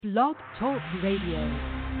Blog Talk Radio.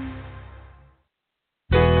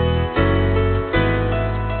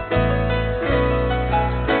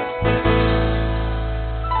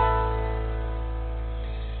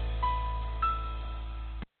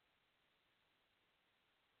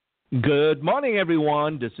 Good morning,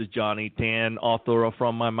 everyone. This is Johnny Tan, author of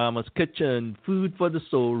From My Mama's Kitchen, Food for the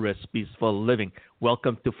Soul, Recipes for Living.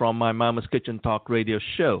 Welcome to From My Mama's Kitchen Talk Radio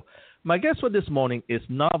Show. My guest for this morning is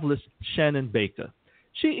novelist Shannon Baker.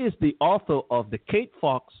 She is the author of the Kate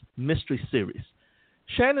Fox Mystery Series.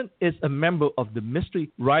 Shannon is a member of the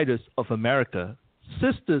Mystery Writers of America,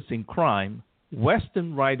 Sisters in Crime,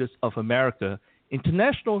 Western Writers of America,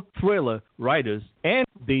 International Thriller Writers, and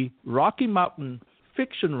the Rocky Mountain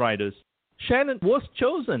Fiction Writers. Shannon was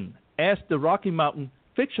chosen as the Rocky Mountain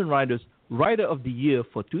Fiction Writers Writer of the Year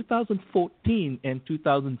for 2014 and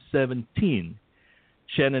 2017.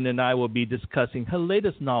 Shannon and I will be discussing her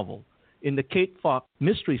latest novel in the Kate Fox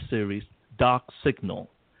Mystery Series, Dark Signal.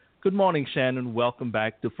 Good morning, Shannon. Welcome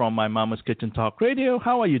back to From My Mama's Kitchen Talk Radio.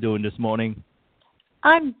 How are you doing this morning?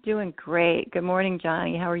 I'm doing great. Good morning,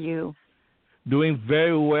 Johnny. How are you? Doing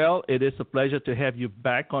very well. It is a pleasure to have you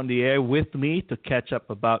back on the air with me to catch up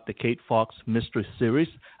about the Kate Fox Mystery Series.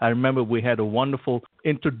 I remember we had a wonderful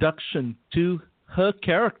introduction to her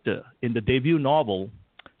character in the debut novel,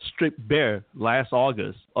 Stripped Bare, last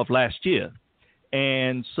August of last year.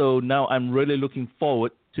 And so now I'm really looking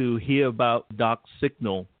forward to hear about Dark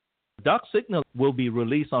Signal. Dark Signal will be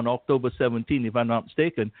released on October 17, if I'm not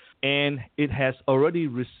mistaken, and it has already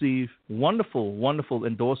received wonderful, wonderful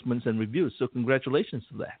endorsements and reviews. So congratulations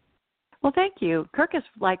to that. Well, thank you. Kirk has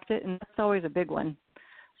liked it, and that's always a big one.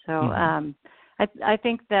 So I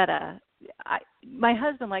think that my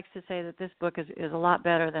husband likes to say that this book is a lot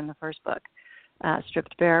better than the first book,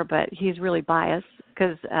 Stripped Bare, but he's really biased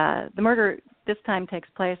because the murder this time takes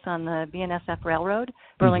place on the BNSF Railroad,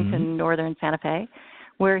 Burlington, Northern Santa Fe,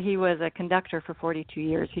 where he was a conductor for 42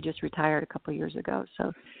 years. He just retired a couple of years ago.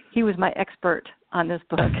 So he was my expert on this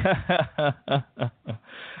book.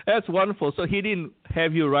 That's wonderful. So he didn't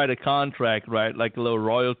have you write a contract, right, like a little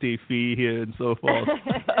royalty fee here and so forth.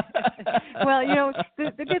 Well, you know,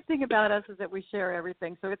 the good thing about us is that we share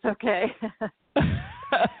everything, so it's okay.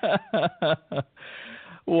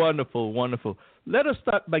 Wonderful, wonderful. Let us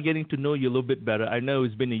start by getting to know you a little bit better. I know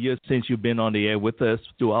it's been a year since you've been on the air with us.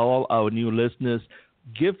 To all our new listeners,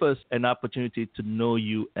 give us an opportunity to know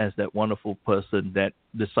you as that wonderful person that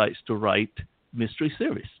decides to write mystery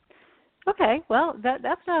series. Okay, well,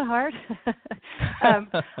 that's not hard.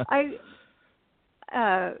 I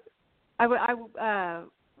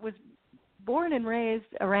was born and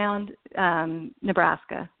raised around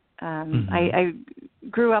Nebraska. I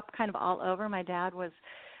grew up kind of all over. My dad was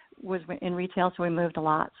in retail, so we moved a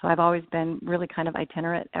lot. So I've always been really kind of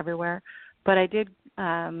itinerant everywhere. But I did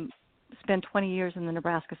spend 20 years in the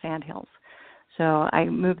Nebraska Sandhills. So I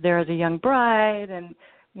moved there as a young bride and,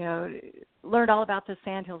 you know, learned all about the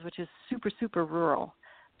Sandhills, which is super, super rural.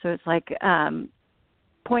 So it's like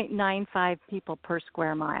 0.95 people per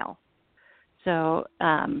square mile. So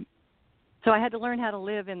I had to learn how to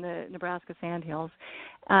live in the Nebraska Sandhills.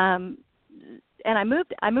 And I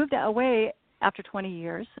moved away after 20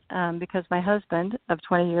 years because my husband of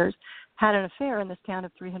 20 years had an affair in this town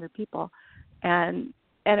of 300 people. And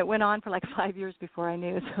it went on for like 5 years before I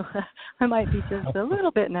knew, so I might be just a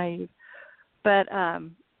little bit naive. But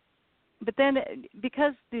then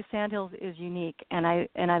because the Sandhills is unique and I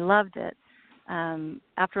loved it,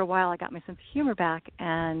 after a while I got my sense of humor back,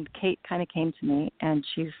 and Kate kind of came to me, and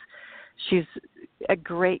she's a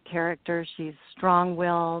great character. She's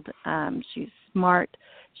strong-willed, she's smart,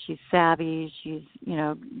 she's savvy, she's, you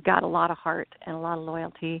know, got a lot of heart and a lot of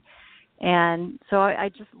loyalty. And so I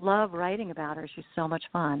just love writing about her. She's so much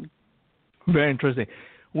fun. Very interesting.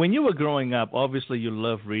 When you were growing up, obviously you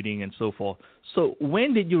love reading and so forth. So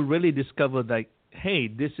when did you really discover that, hey,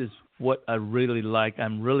 this is what I really like,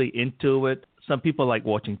 I'm really into it? Some people like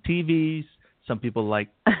watching TVs. Some people like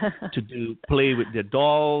to play with their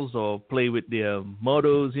dolls or play with their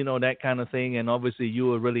models, you know, that kind of thing. And obviously you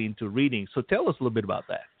were really into reading. So tell us a little bit about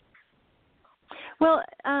that. Well,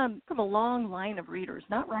 from a long line of readers,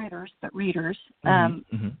 not writers, but readers. And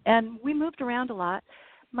we moved around a lot.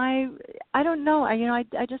 I don't know, I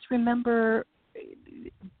just remember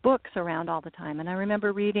books around all the time. And I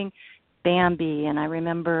remember reading Bambi, and I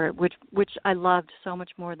remember, which I loved so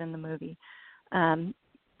much more than the movie.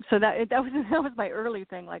 So that was my early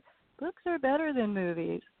thing, like, books are better than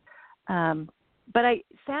movies. But I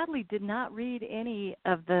sadly did not read any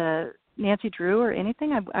of the Nancy Drew or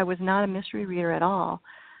anything. I was not a mystery reader at all.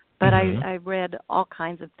 But I read all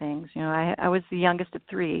kinds of things. You know, I was the youngest of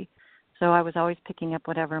three, So I was always picking up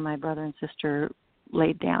whatever my brother and sister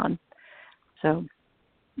laid down. So,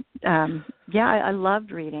 I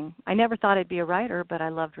loved reading. I never thought I'd be a writer, but I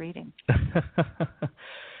loved reading.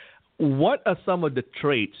 What are some of the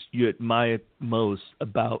traits you admire most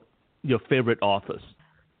about your favorite authors?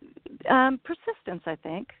 Persistence, I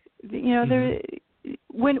think.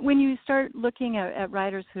 When you start looking at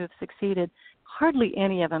writers who have succeeded, hardly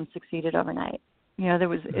any of them succeeded overnight. It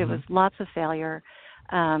was lots of failure,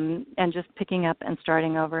 and just picking up and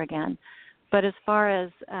starting over again. But as far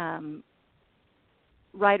as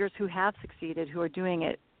writers who have succeeded, who are doing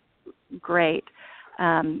it great,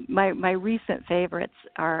 my recent favorites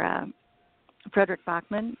are Frederick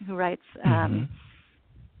Bachman, who writes A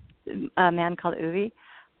Man Called Ube.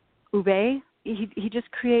 He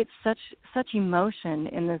just creates such emotion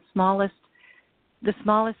in the smallest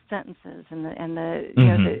sentences and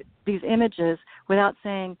these images without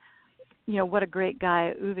saying, what a great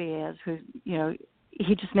guy Uwe is. Who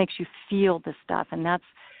he just makes you feel this stuff, and that's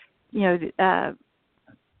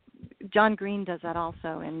John Green does that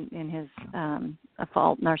also in his A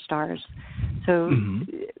Fault in Our Stars. So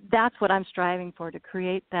that's what I'm striving for, to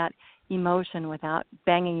create that emotion without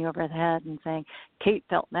banging you over the head and saying, Kate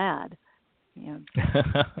felt mad.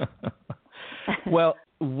 Well,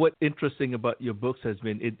 what's interesting about your books has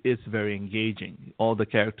been it is very engaging. All the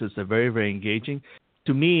characters are very, very engaging.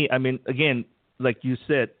 To me, I mean, again, like you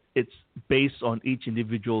said, it's based on each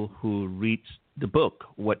individual who reads the book,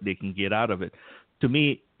 what they can get out of it. To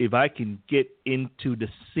me, if I can get into the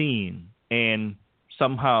scene and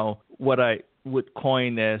somehow what I would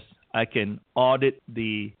coin as I can audit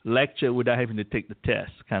the lecture without having to take the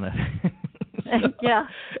test, kind of. Yeah.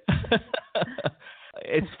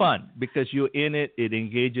 It's fun because you're in it. It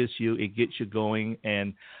engages you. It gets you going.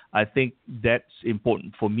 And I think that's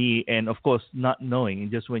important for me. And, of course, not knowing,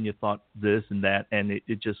 just when you thought this and that, and it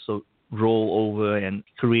just so roll over and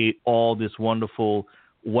create all this wonderful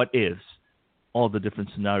what ifs, all the different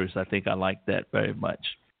scenarios. I think I like that very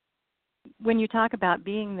much. When you talk about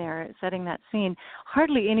being there, setting that scene,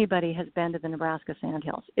 hardly anybody has been to the Nebraska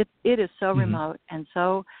Sandhills. It is so remote and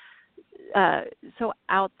so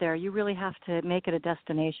out there. You really have to make it a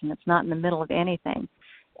destination. It's not in the middle of anything.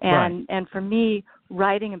 And for me,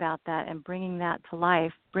 writing about that and bringing that to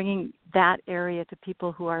life, bringing that area to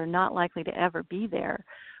people who are not likely to ever be there,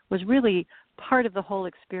 was really part of the whole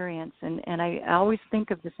experience. And I always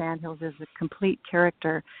think of the Sandhills as a complete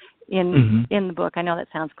character in the book. I know that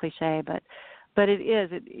sounds cliche, but it is.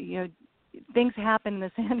 Things happen in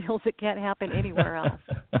the Sandhills that can't happen anywhere else.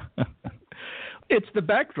 It's the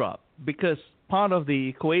backdrop, because part of the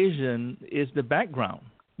equation is the background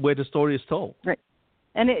where the story is told. Right.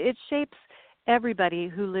 And it shapes everybody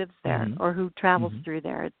who lives there or who travels through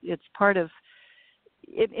there. It's part of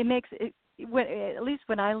it. It makes it. At least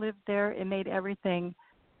when I lived there, it made everything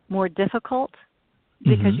more difficult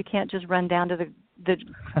because you can't just run down to the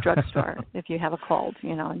drugstore if you have a cold,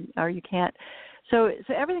 or you can't. So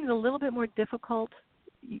everything's a little bit more difficult,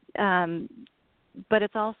 but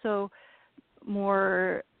it's also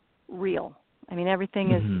more real. I mean,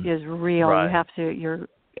 everything is real. Right. You're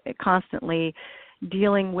constantly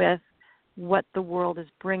dealing with what the world is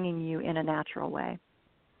bringing you in a natural way.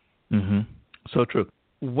 So true.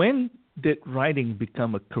 When did writing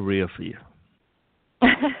become a career for you?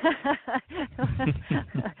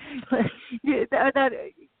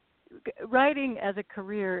 Writing as a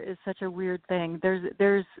career is such a weird thing.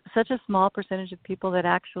 There's such a small percentage of people that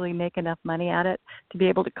actually make enough money at it to be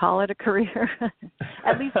able to call it a career,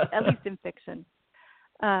 at least in fiction.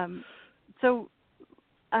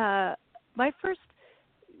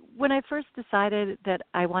 When I first decided that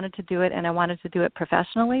I wanted to do it and I wanted to do it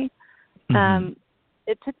professionally,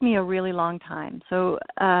 it took me a really long time. So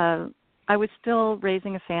I was still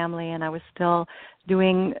raising a family, and I was still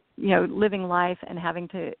doing, living life and having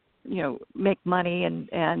to, make money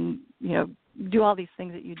and do all these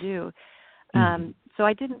things that you do. So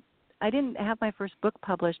I didn't have my first book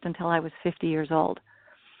published until I was 50 years old.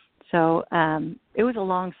 So it was a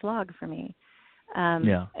long slog for me.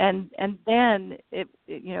 And then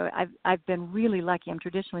I've been really lucky. I'm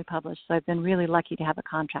traditionally published, so I've been really lucky to have a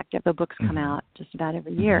contract. The books come out just about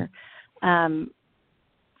every year.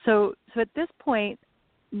 So at this point,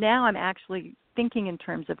 now I'm actually thinking in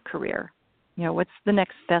terms of career. What's the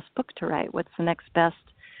next best book to write? What's the next best,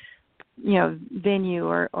 venue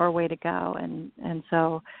or way to go? And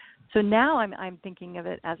so now I'm thinking of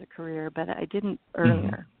it as a career, but I didn't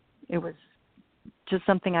earlier. It was just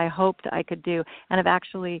something I hoped I could do, and I've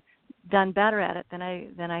actually done better at it than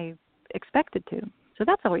I expected to. So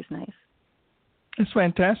that's always nice. It's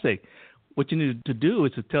fantastic. What you need to do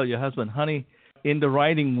is to tell your husband, honey, in the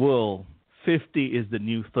writing world, 50 is the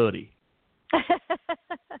new 30.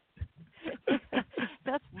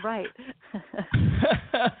 That's right.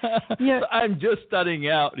 So I'm just starting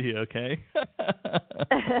out here, okay?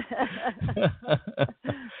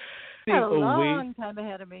 I have a long time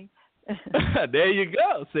ahead of me. There you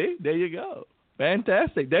go. See? There you go.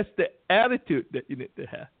 Fantastic. That's the attitude that you need to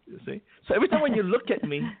have, you see? So every time when you look at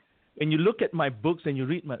me and you look at my books and you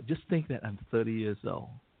read just think that I'm 30 years old.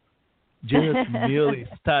 Just merely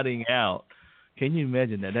starting out. Can you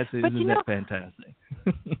imagine that? Isn't that fantastic?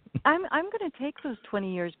 I'm going to take those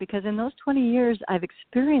 20 years because in those 20 years I've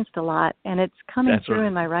experienced a lot, and it's coming through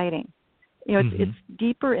in my writing. You know, it's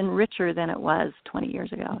deeper and richer than it was 20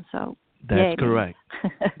 years ago. So that's correct.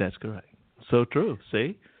 That's correct. So true.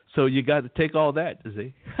 See, so you got to take all that.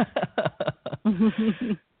 See,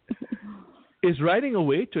 is writing a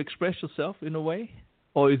way to express yourself in a way,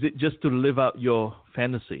 or is it just to live out your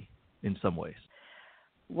fantasy in some ways?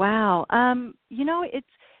 Wow. You know,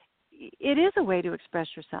 it is a way to express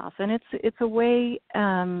yourself, and it's a way.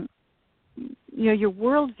 You know, your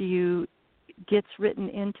worldview gets written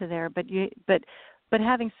into there, but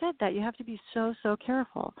having said that, you have to be so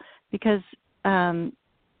careful because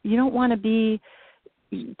you don't want to be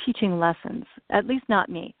teaching lessons. At least not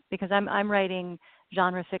me, because I'm writing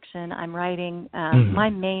genre fiction. I'm writing. My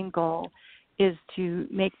main goal is to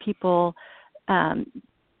make people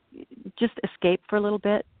just escape for a little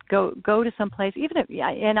bit. Go to some place, even if,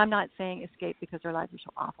 and I'm not saying escape because their lives are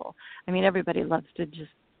so awful. I mean, everybody loves to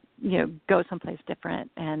just, you know, go someplace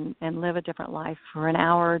different and live a different life for an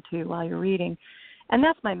hour or two while you're reading, and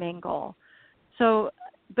that's my main goal. So,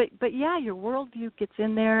 but yeah, your worldview gets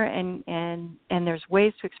in there, and there's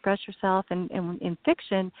ways to express yourself, and in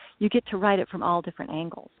fiction, you get to write it from all different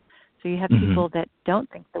angles. So you have people that don't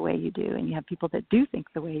think the way you do, and you have people that do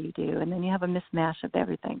think the way you do, and then you have a mismatch of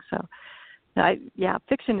everything. So,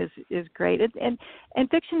 fiction is great, and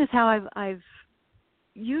fiction is how I've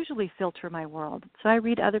usually filter my world. So I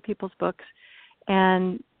read other people's books,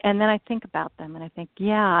 and then I think about them, and I think,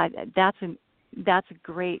 that's a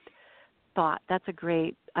great thought, that's a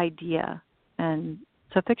great idea, and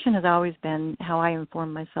so fiction has always been how I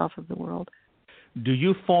inform myself of the world. Do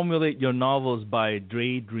you formulate your novels by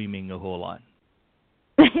daydreaming a whole lot?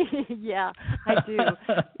 Yeah, I do.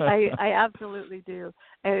 I absolutely do.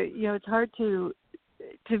 You know, it's hard to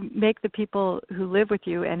make the people who live with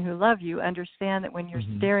you and who love you understand that when you're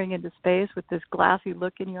staring into space with this glassy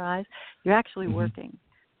look in your eyes, you're actually working.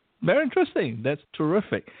 Very interesting. That's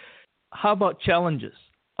terrific. How about challenges?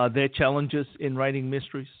 Are there challenges in writing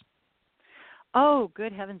mysteries? Oh,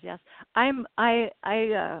 good heavens, yes. I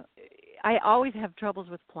always have troubles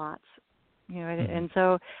with plots, you know, and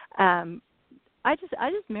so I just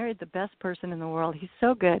married the best person in the world. He's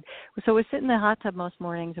so good. So we sit in the hot tub most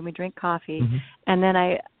mornings and we drink coffee, and then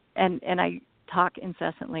I talk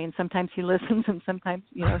incessantly, and sometimes he listens, and sometimes,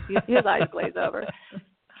 you know, his eyes glaze over.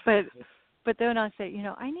 But then I say, you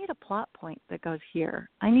know, I need a plot point that goes here.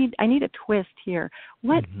 I need a twist here.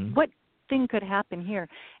 What thing could happen here?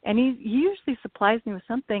 And he usually supplies me with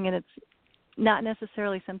something, and it's not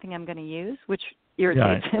necessarily something I'm going to use, which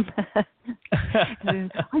irritates him. I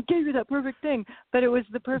gave you that perfect thing, but it was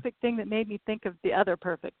the perfect thing that made me think of the other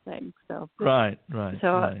perfect thing. So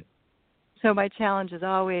So my challenge is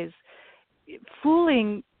always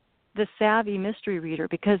fooling the savvy mystery reader,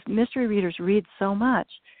 because mystery readers read so much.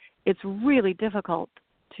 It's really difficult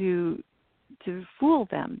to fool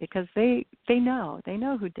them because they know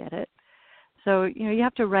who did it. So, you know, you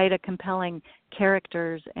have to write a compelling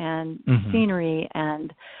characters and scenery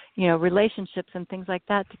and, you know, relationships and things like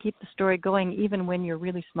that to keep the story going, even when your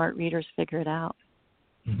really smart readers figure it out.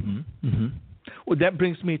 Well, that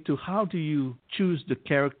brings me to, how do you choose the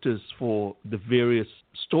characters for the various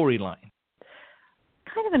storylines?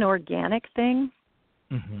 Kind of an organic thing.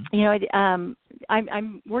 You know,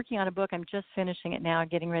 I'm working on a book. I'm just finishing it now,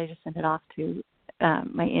 getting ready to send it off to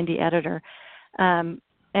my indie editor.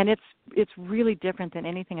 And it's really different than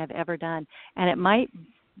anything I've ever done. And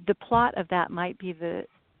the plot of that might be the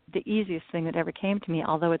easiest thing that ever came to me,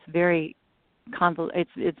 although it's very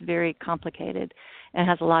it's very complicated and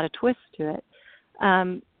has a lot of twists to it.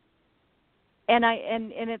 And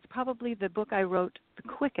it's probably the book I wrote the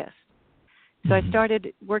quickest. So I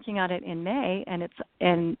started working on it in May, and it's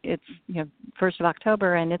you know, 1st of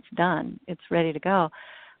October, and it's done. It's ready to go.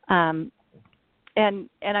 And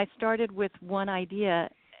I started with one idea,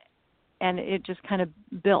 and it just kind of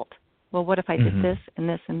built. Well, what if I did this and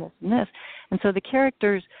this and this and this? And so the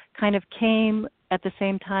characters kind of came at the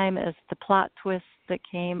same time as the plot twists that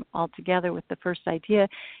came all together with the first idea.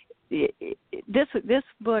 This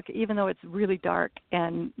book, even though it's really dark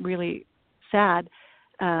and really sad.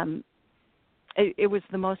 It was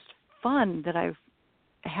the most fun that I've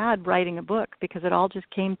had writing a book because it all just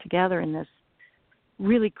came together in this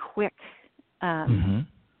really quick,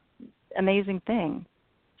 amazing thing.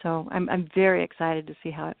 So I'm very excited to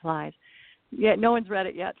see how it flies. Yeah, no one's read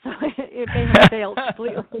it yet, so it may have failed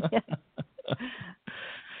completely.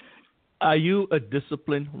 Are you a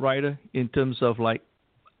disciplined writer in terms of like,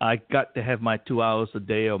 I got to have my 2 hours a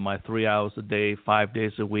day or my 3 hours a day, 5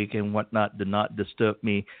 days a week and whatnot, do not disturb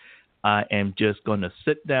me. I am just going to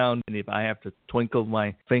sit down, and if I have to twinkle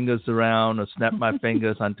my fingers around or snap my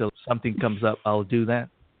fingers until something comes up, I'll do that?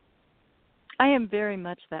 I am very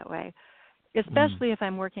much that way, especially if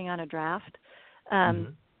I'm working on a draft.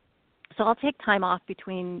 So I'll take time off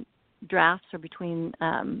between drafts or between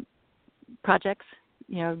projects,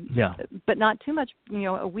 but not too much,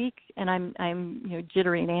 a week, and I'm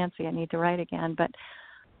jittery and antsy. I need to write again. But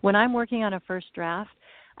when I'm working on a first draft,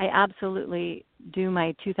 I absolutely do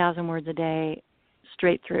my 2,000 words a day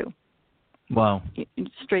straight through. Wow.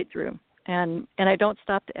 Straight through. And I don't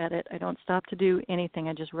stop to edit. I don't stop to do anything.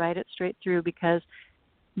 I just write it straight through because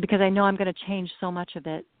I know I'm going to change so much of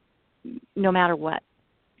it no matter what.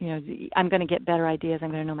 I'm going to get better ideas. I'm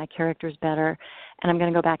going to know my characters better, and I'm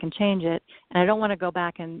going to go back and change it. And I don't want to go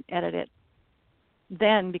back and edit it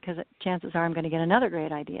then because chances are I'm going to get another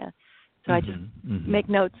great idea. So I just make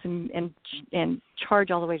notes and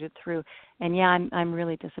charge all the way through. And yeah, I'm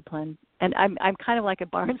really disciplined, and I'm kind of like a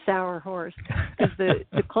barn sour horse because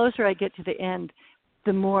the closer I get to the end,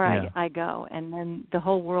 the more I go, and then the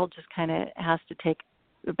whole world just kind of has to take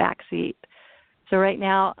the back seat. So right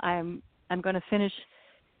now I'm going to finish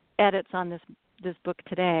edits on this book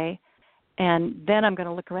today, and then I'm going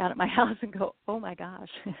to look around at my house and go, oh my gosh,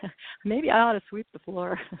 maybe I ought to sweep the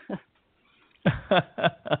floor.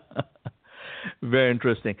 Very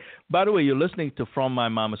interesting. By the way, you're listening to From My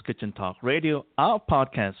Mama's Kitchen Talk Radio. Our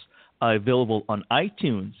podcasts are available on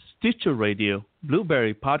iTunes, Stitcher Radio,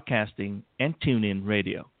 Blueberry Podcasting, and TuneIn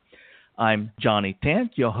Radio. I'm Johnny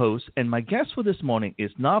Tant, your host, and my guest for this morning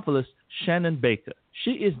is novelist Shannon Baker.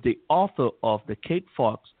 She is the author of the Kate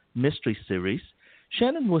Fox Mystery Series.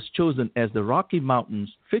 Shannon was chosen as the Rocky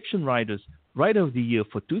Mountains Fiction Writers Writer of the Year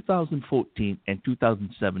for 2014 and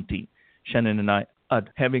 2017. Shannon and I are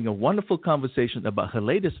having a wonderful conversation about her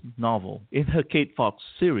latest novel in her Kate Fox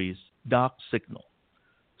series, Dark Signal.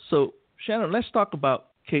 So, Shannon, let's talk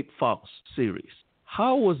about Kate Fox series.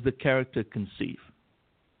 How was the character conceived?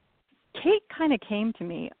 Kate kind of came to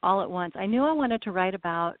me all at once. I knew I wanted to write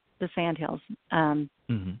about the Sandhills,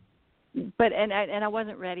 but I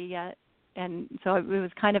wasn't ready yet, and so it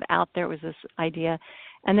was kind of out there. It was this idea,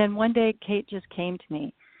 and then one day Kate just came to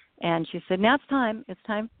me. And she said, now it's time. It's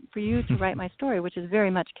time for you to write my story, which is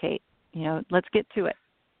very much Kate. Let's get to it.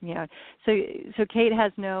 So Kate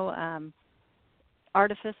has no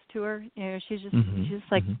artifice to her. She's just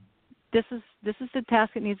like, this is the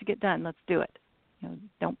task that needs to get done. Let's do it.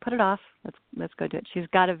 Don't put it off. Let's go do it. She's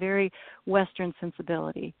got a very Western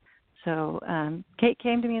sensibility. So Kate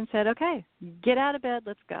came to me and said, okay, get out of bed.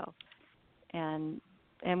 Let's go. And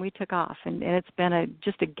we took off, and it's been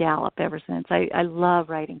just a gallop ever since. I love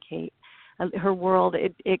writing Kate. Her world,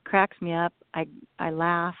 it cracks me up. I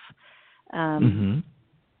laugh.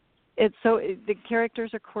 It's the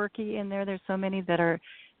characters are quirky in there. There's so many that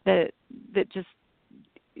just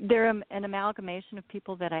they're an amalgamation of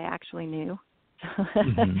people that I actually knew.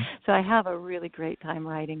 So I have a really great time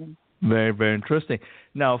writing them. Very, very interesting.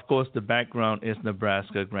 Now, of course, the background is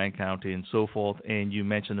Nebraska, Grant County, and so forth, and you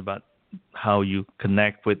mentioned about how you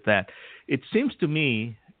connect with that. It seems to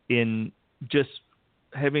me, in just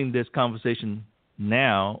having this conversation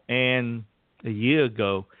now and a year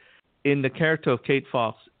ago, in the character of Kate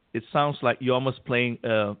Fox, it sounds like you're almost playing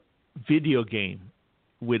a video game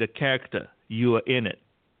with a character. You are in it.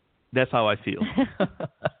 That's how I feel.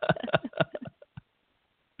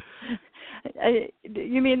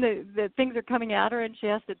 You mean the things are coming at her and she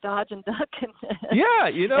has to dodge and duck?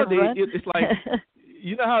 It's like...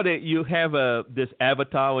 You know how you have this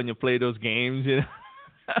avatar when you play those games,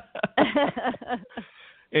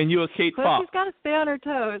 and you're Kate Fox. She's got to stay on her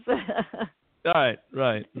toes.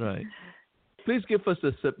 Right. Please give us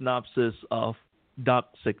a synopsis of Dark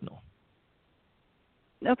Signal.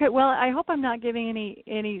 Okay, well, I hope I'm not giving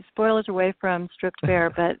any spoilers away from Stripped Bare,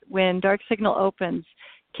 but when Dark Signal opens,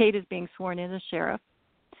 Kate is being sworn in as sheriff.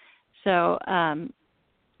 So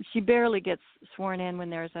she barely gets sworn in when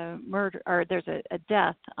there's a murder or there's a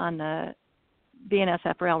death on the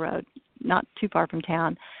BNSF Railroad, not too far from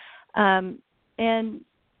town, and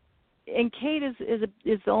Kate is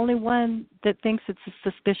the only one that thinks it's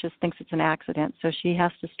suspicious, thinks it's an accident. So she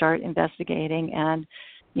has to start investigating, and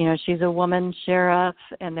she's a woman sheriff,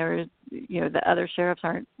 and the other sheriffs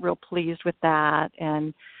aren't real pleased with that.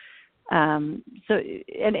 And so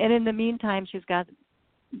in the meantime, she's got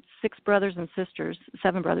 7 brothers and sisters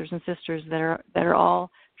that are all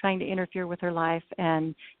trying to interfere with her life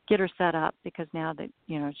and get her set up, because now that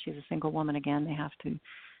she's a single woman again, they have to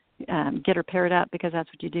get her paired up, because that's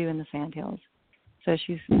what you do in the Sandhills. So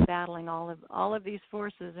she's battling all of these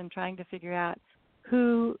forces and trying to figure out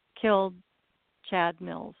who killed Chad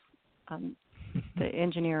Mills, the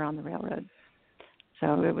engineer on the railroad.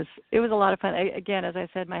 So it was a lot of fun. Again, as I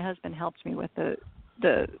said, my husband helped me with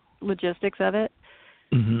the logistics of it.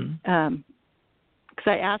 Because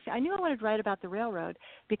I knew I wanted to write about the railroad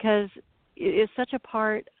because it is such a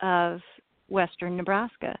part of western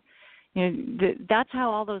Nebraska. That's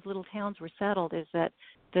how all those little towns were settled, is that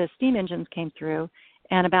the steam engines came through,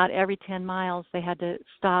 and about every 10 miles they had to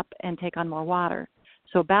stop and take on more water.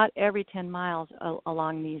 So about every 10 miles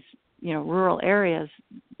along these rural areas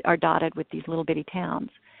are dotted with these little bitty towns.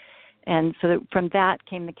 And so from that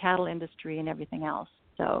came the cattle industry and everything else.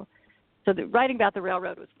 So writing about the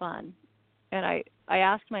railroad was fun. And I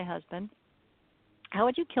asked my husband, how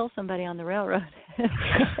would you kill somebody on the railroad?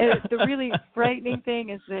 And the really frightening thing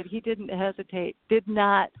is that he didn't hesitate, did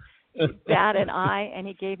not bat an eye, and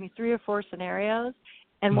he gave me 3 or 4 scenarios.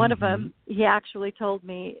 And one of them, he actually told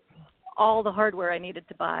me all the hardware I needed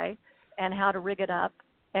to buy and how to rig it up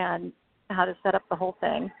and how to set up the whole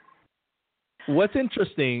thing. What's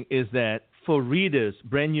interesting is that for readers,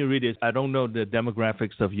 brand new readers, I don't know the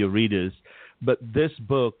demographics of your readers, but this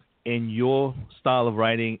book, in your style of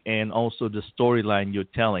writing and also the storyline you're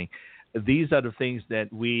telling, these are the things that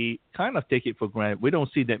we kind of take it for granted. We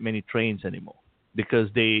don't see that many trains anymore because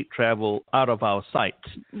they travel out of our sight.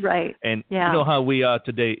 Right. And you know how we are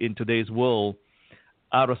today in today's world,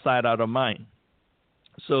 out of sight, out of mind.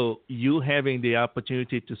 So you having the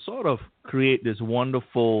opportunity to sort of create this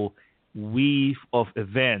wonderful weave of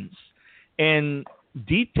events and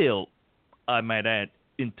detail, I might add,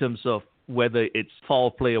 in terms of whether it's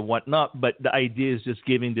foul play or whatnot, but the idea is just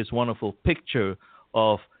giving this wonderful picture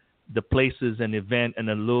of the places and event and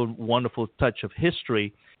a little wonderful touch of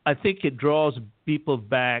history. I think it draws people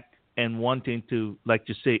back and wanting to, like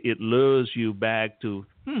you say, it lures you back to,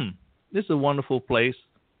 this is a wonderful place,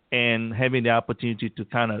 and having the opportunity to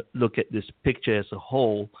kind of look at this picture as a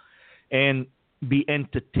whole and be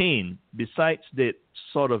entertained, besides that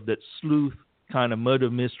sort of that sleuth kind of murder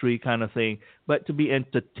mystery kind of thing, but to be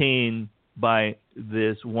entertained by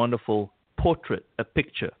this wonderful portrait, a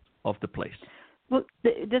picture of the place. Well,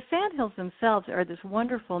 the Sandhills themselves are this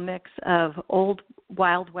wonderful mix of old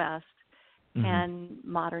Wild West and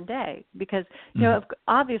modern day, because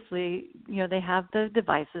obviously they have the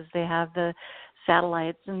devices, they have the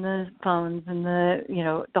satellites and the phones and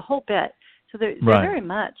the whole bit. So they're very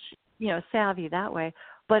much savvy that way.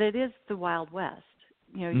 But it is the Wild West.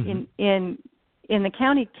 In the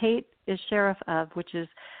county Kate is sheriff of, which is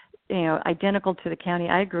identical to the county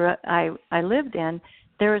I lived in.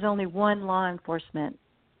 There is only one law enforcement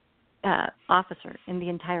officer in the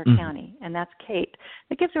entire county, and that's Kate.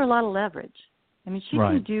 That gives her a lot of leverage. I mean, she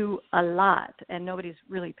can do a lot, and nobody's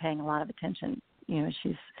really paying a lot of attention.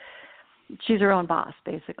 She's her own boss,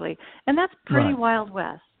 basically, and that's pretty Wild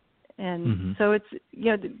West. And so it's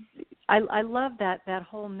I love that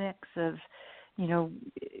whole mix of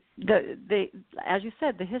the as you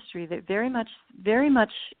said, the history, that very much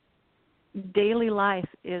daily life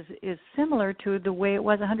is similar to the way it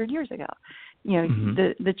was 100 years ago.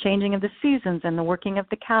 The changing of the seasons and the working of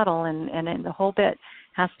the cattle and the whole bit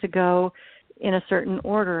has to go in a certain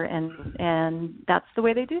order, and that's the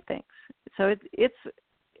way they do things. So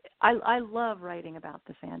I love writing about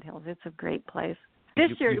the Sandhills. It's a great place.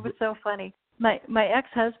 This year it was so funny. My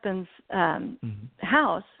ex-husband's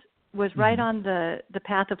house was right on the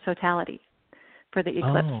path of totality for the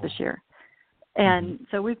eclipse this year. And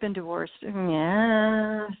so we've been divorced, 16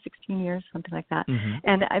 years, something like that.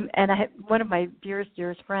 And I had one of my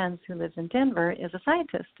dearest friends who lives in Denver is a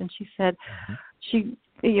scientist, and she said,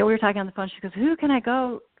 we were talking on the phone. She goes, "Who can I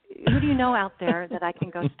go? Who do you know out there that I can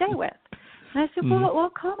go stay with?" And I said, "Well,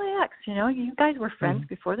 call my ex. You guys were friends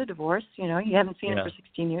before the divorce. You haven't seen him for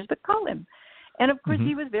 16 years, but call him." And of course,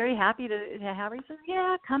 he was very happy to have her. He said,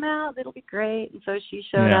 "Yeah, come out. It'll be great." And so she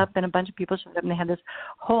showed up, and a bunch of people showed up, and they had this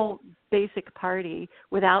whole basic party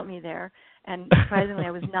without me there. And surprisingly,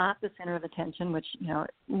 I was not the center of attention, which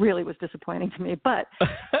really was disappointing to me. But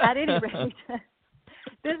at any rate,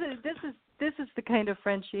 this is the kind of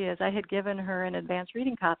friend she is. I had given her an advanced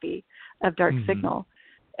reading copy of Dark Signal,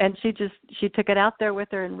 And she took it out there with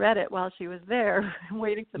her and read it while she was there,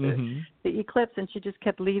 waiting for the eclipse. And she just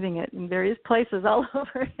kept leaving it in various places all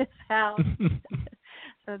over his house.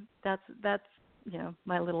 So that's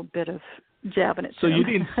my little bit of jabbing it. So you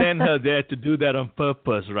didn't send her there to do that on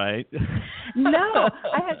purpose, right? No,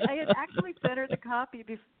 I had actually sent her the copy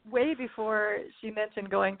way before she mentioned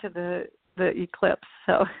going to the eclipse.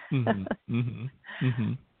 So.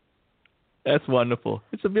 That's wonderful.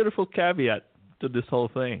 It's a beautiful caveat to this whole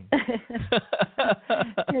thing.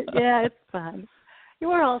 Yeah, it's fun. You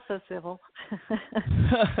were all so civil.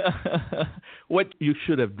 What you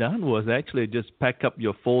should have done was actually just pack up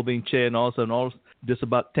your folding chair and all. Just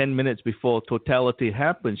about 10 minutes before totality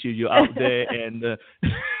happens, you're out there and.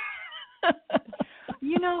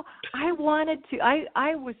 I wanted to.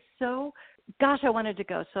 I was so. Gosh, I wanted to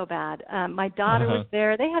go so bad. My daughter was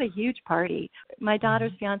there. They had a huge party. My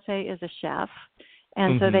daughter's fiance is a chef.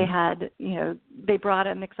 And so they had, they brought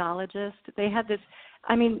a mixologist. They had this,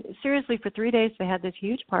 seriously, for 3 days they had this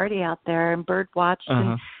huge party out there and bird watched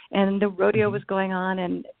and the rodeo was going on.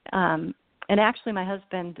 And actually my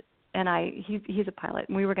husband and he's a pilot,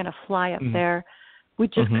 and we were going to fly up there. We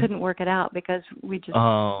just couldn't work it out because we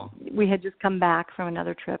had just come back from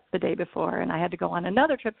another trip the day before, and I had to go on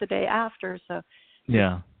another trip the day after. So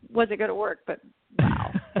wasn't going to work, but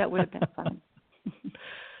wow, that would have been fun.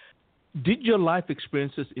 Did your life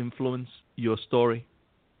experiences influence your story?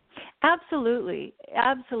 Absolutely.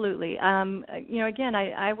 Again,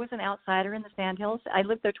 I was an outsider in the Sandhills. I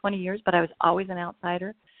lived there 20 years, but I was always an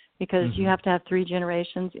outsider because you have to have 3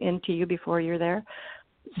 generations into you before you're there.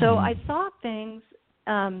 So I saw things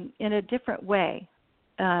in a different way.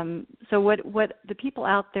 So what the people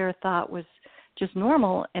out there thought was just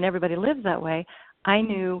normal and everybody lives that way, I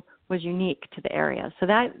knew was unique to the area. So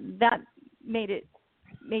that made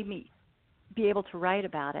me be able to write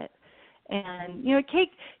about it. And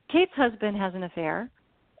Kate's husband has an affair,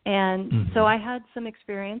 and so I had some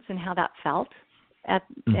experience in how that felt.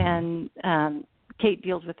 And Kate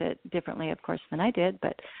deals with it differently, of course, than I did.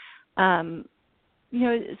 But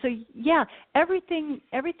everything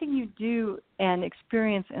you do and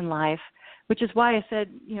experience in life, which is why I said,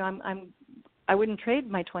 I wouldn't trade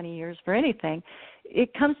my 20 years for anything.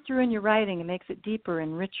 It comes through in your writing and makes it deeper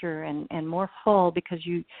and richer and more full because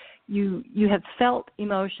you have felt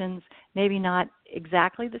emotions, maybe not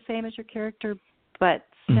exactly the same as your character, but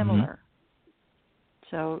similar.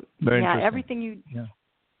 So everything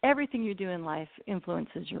you do in life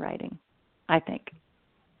influences your writing, I think.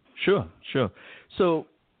 Sure. So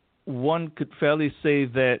one could fairly say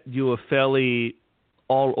that you are fairly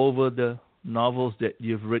all over the novels that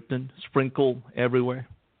you've written, sprinkled everywhere.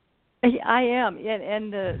 I am,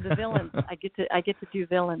 and the villains. I get to do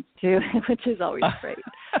villains too, which is always great.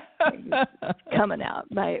 It's coming out.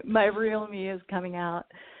 My real me is coming out.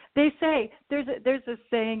 They say there's a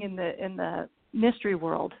saying in the mystery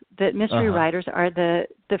world that mystery writers are the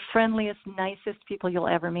friendliest, nicest people you'll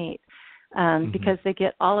ever meet, because they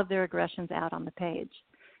get all of their aggressions out on the page,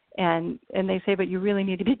 and they say, but you really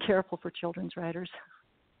need to be careful for children's writers.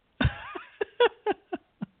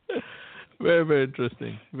 Very, very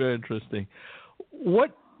interesting. Very interesting.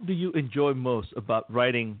 What do you enjoy most about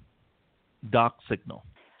writing Dark Signal?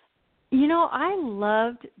 I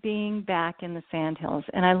loved being back in the Sandhills,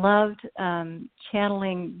 and I loved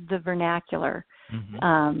channeling the vernacular,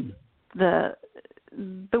 the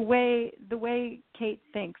way Kate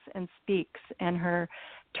thinks and speaks, and her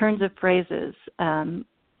turns of phrases. I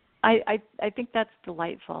think that's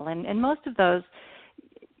delightful, and most of those,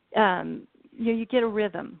 you get a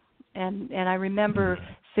rhythm. And I remember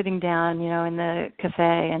sitting down, in the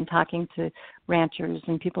cafe and talking to ranchers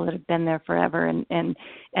and people that have been there forever and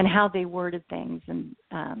how they worded things. And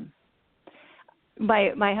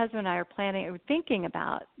my husband and I are thinking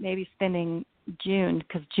about maybe spending June,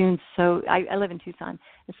 because June's I live in Tucson.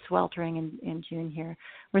 It's sweltering in June here.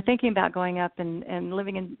 We're thinking about going up and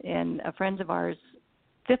living in a friend of ours'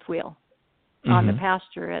 fifth wheel on the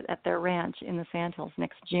pasture at their ranch in the Sandhills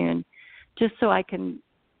next June, just so I can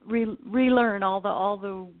relearn all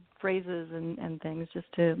the phrases and things,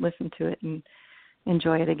 just to listen to it and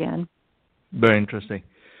enjoy it again. Very interesting.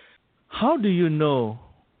 How do you know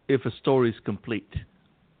if a story is complete?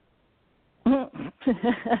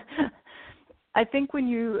 I think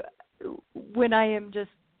when I am just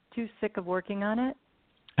too sick of working on it,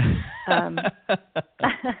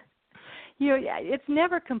 it's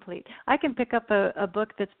never complete. I can pick up a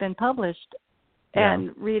book that's been published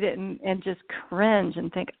and read it and just cringe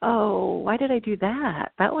and think, oh, why did I do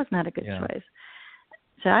that? That was not a good choice.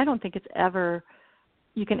 So I don't think it's ever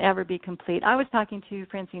you can ever be complete. I was talking to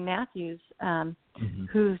Francine Matthews,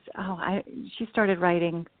 who's she started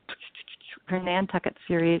writing her Nantucket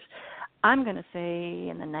series, I'm going to say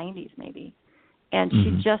in the 90s maybe, and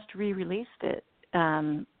she just re-released it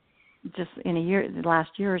just in the last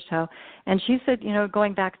year or so. And she said,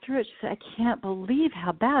 going back through it, she said, I can't believe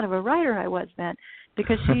how bad of a writer I was then,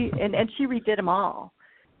 because she and she redid them all.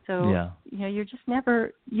 So you're just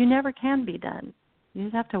never can be done. You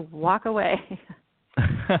just have to walk away.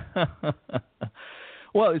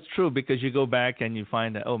 Well, it's true, because you go back and you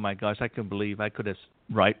find that, oh my gosh, I can't believe I could have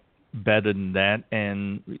write better than that,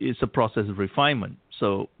 and it's a process of refinement.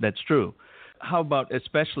 So that's true. How about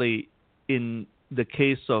especially in the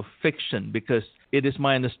case of fiction, because it is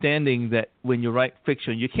my understanding that when you write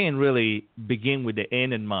fiction, you can't really begin with the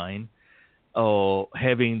end in mind, or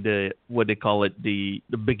having the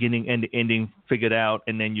beginning and the ending figured out,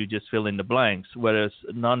 and then you just fill in the blanks. Whereas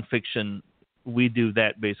nonfiction, we do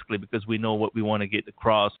that basically because we know what we want to get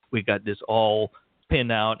across. We got this all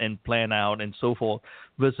pinned out and planned out and so forth.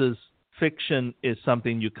 Versus fiction is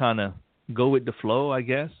something you kind of go with the flow, I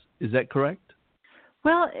guess. Is that correct?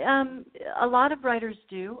 Well, a lot of writers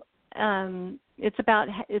do. It's about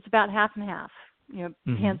half and half.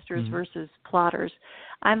 Pansters versus plotters.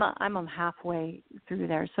 I'm halfway through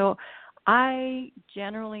there. So I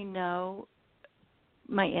generally know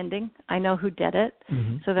my ending. I know who did it,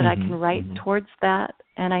 so that I can write towards that.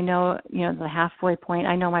 And I know, the halfway point.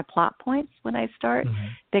 I know my plot points when I start.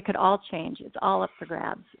 They could all change. It's all up for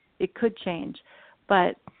grabs. It could change,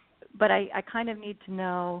 but I kind of need to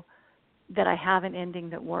know that I have an ending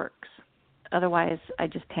that works. Otherwise, I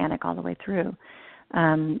just panic all the way through.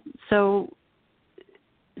 So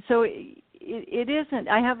it isn't.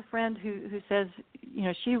 I have a friend who says,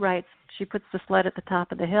 she writes, she puts the sled at the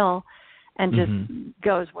top of the hill and just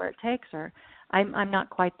goes where it takes her. I'm not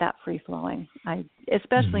quite that free flowing.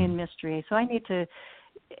 Especially in mystery. So I need to,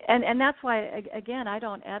 and that's why, again, I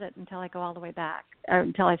don't edit until I go all the way back, or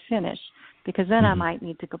until I finish, because then I might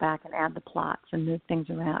need to go back and add the plots and move things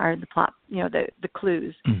around, or the plot, the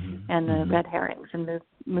clues and the red herrings, and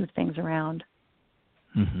move things around.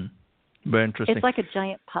 Very interesting. It's like a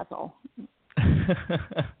giant puzzle.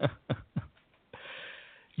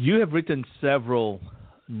 You have written several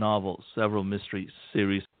novels, several mystery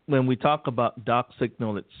series. When we talk about Dark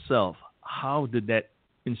Signal itself, how did that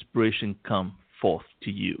inspiration come forth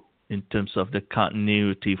to you in terms of the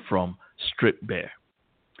continuity from Stripped Bare?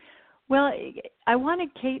 Well, I wanted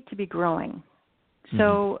Kate to be growing.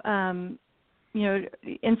 So,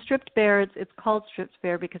 in Stripped Bare, it's called Stripped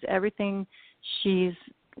Bare because everything she's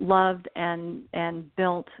loved and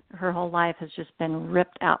built her whole life has just been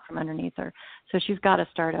ripped out from underneath her. So she's got to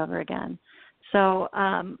start over again. So,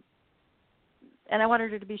 and I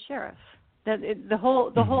wanted her to be sheriff. The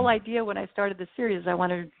whole idea when I started the series, I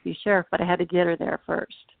wanted her to be sheriff, but I had to get her there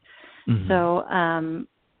first.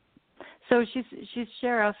 So she's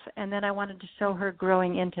sheriff, and then I wanted to show her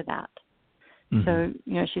growing into that. So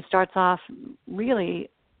she starts off really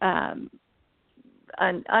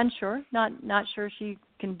unsure, not sure she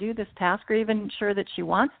can do this task, or even sure that she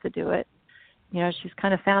wants to do it. She's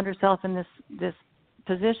kind of found herself in this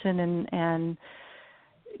position, and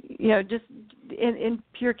just in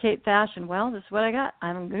pure Kate fashion. Well, this is what I got.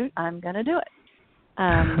 I'm going to do it.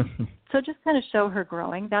 So just kind of show her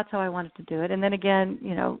growing. That's how I wanted to do it. And then again,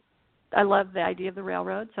 I love the idea of the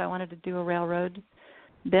railroad, so I wanted to do a railroad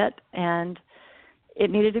bit, and it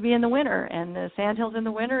needed to be in the winter, and the Sandhills in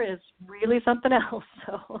the winter is really something else.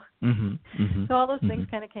 So, so all those things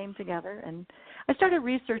kind of came together, and I started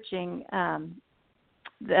researching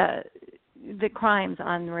the crimes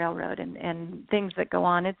on the railroad and things that go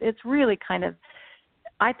on. It's really kind of,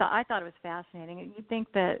 I thought it was fascinating. You'd think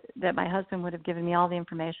that my husband would have given me all the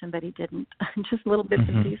information, but he didn't. Just little bits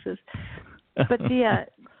and pieces. But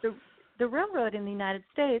the railroad in the United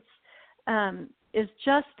States is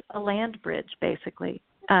just a land bridge, basically.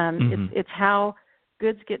 It's how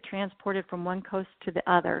goods get transported from one coast to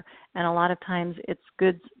the other, and a lot of times it's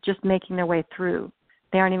goods just making their way through.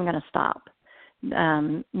 They aren't even going to stop.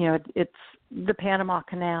 It's the Panama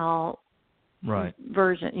Canal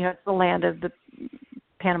version. It's the land of the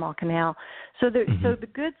Panama Canal. So so the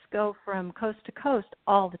goods go from coast to coast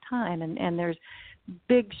all the time, and there's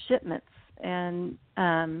big shipments, and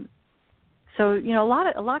so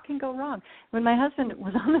a lot can go wrong. When my husband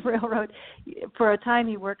was on the railroad, for a time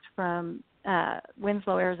he worked from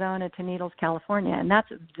Winslow, Arizona to Needles, California, and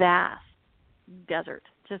that's a vast desert,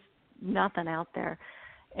 just nothing out there.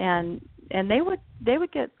 And they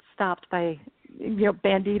would get stopped by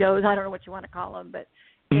banditos. I don't know what you want to call them, but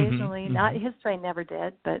occasionally, not his train never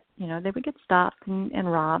did, but they would get stopped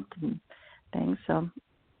and robbed and things. So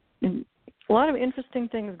a lot of interesting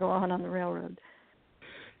things go on the railroad.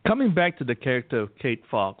 Coming back to the character of Kate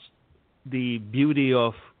Fox, the beauty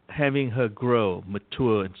of having her grow,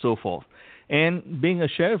 mature, and so forth, and being a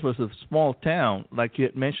sheriff of a small town, like you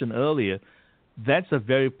had mentioned earlier, that's a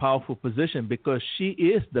very powerful position because she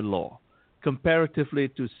is the law, comparatively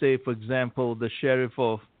to, say, for example, the sheriff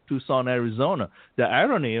of Tucson, Arizona. The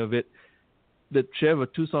irony of it, the sheriff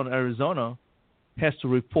of Tucson, Arizona has to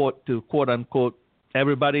report to, quote-unquote,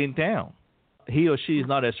 everybody in town. He or she is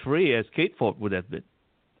not as free as Kate Fox would have been.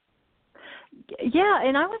 Yeah,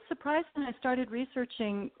 and I was surprised when I started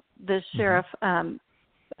researching the sheriff.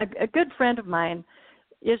 A good friend of mine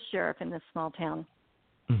is sheriff in this small town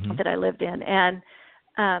that I lived in, and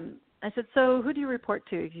I said, "So who do you report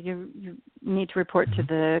to? You need to report to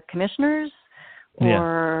the commissioners,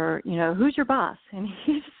 or who's your boss?" And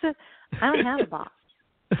he said, "I don't have a boss.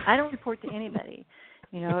 I don't report to anybody.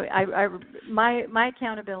 My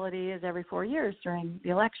accountability is every 4 years during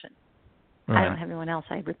the election. Right. I don't have anyone else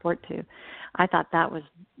I report to." I thought that was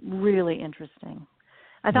really interesting.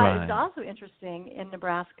 I thought it was also interesting in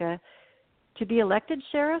Nebraska to be elected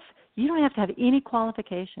sheriff. You don't have to have any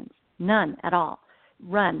qualifications, none at all.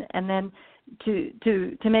 Run, and then to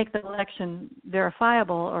make the election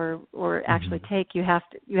verifiable or actually take, you have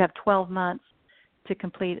 12 months to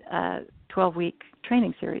complete a 12-week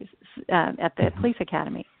training series at the police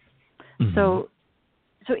academy. So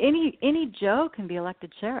any Joe can be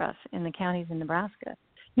elected sheriff in the counties in Nebraska.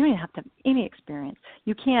 You don't even have to have any experience.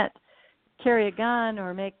 You can't carry a gun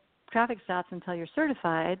or make traffic stops until you're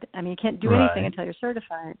certified. I mean, you can't do anything until you're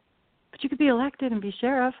certified. But you could be elected and be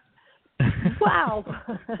sheriff. Wow.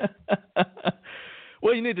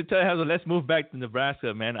 Well, you need to tell her, let's move back to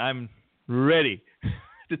Nebraska, man. I'm ready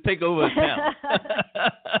to take over a town.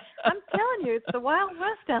 I'm telling you, it's the Wild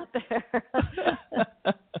West out there.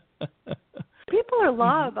 People are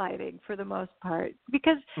law-abiding for the most part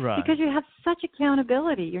because you have such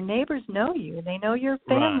accountability. Your neighbors know you, and they know your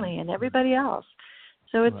family and everybody else.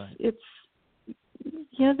 So it's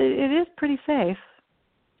it is pretty safe.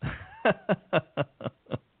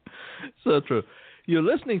 So true. You're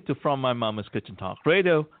listening to From My Mama's Kitchen Talk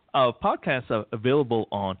Radio. Our podcasts are available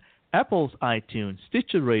on Apple's iTunes,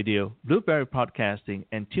 Stitcher Radio, Blueberry Podcasting,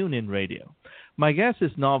 and TuneIn Radio. My guest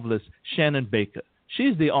is novelist Shannon Baker.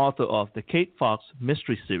 She's the author of the Kate Fox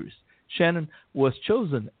Mystery Series. Shannon was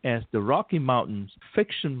chosen as the Rocky Mountains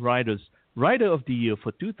Fiction Writer of the Year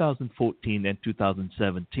for 2014 and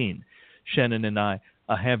 2017. Shannon and I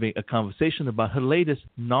are having a conversation about her latest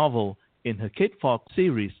novel in her Kate Fox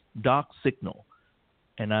series, Dark Signal.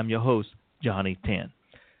 And I'm your host, Johnny Tan.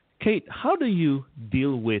 Kate, how do you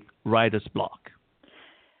deal with writer's block?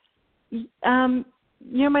 My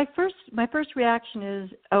first reaction is,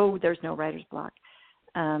 there's no writer's block.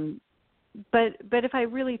 But if I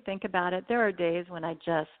really think about it, there are days when I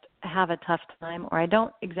just have a tough time, or I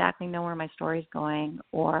don't exactly know where my story's going,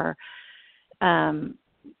 or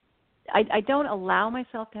I don't allow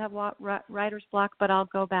myself to have writer's block, but I'll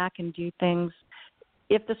go back and do things.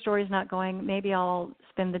 If the story's not going, maybe I'll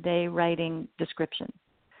spend the day writing description,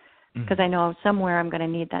 because I know somewhere I'm going to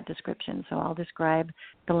need that description. So I'll describe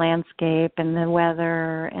the landscape and the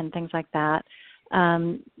weather and things like that.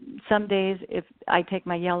 Some days, if I take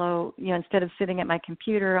my yellow, instead of sitting at my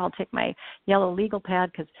computer, I'll take my yellow legal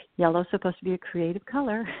pad, because yellow's supposed to be a creative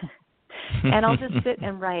color, and I'll just sit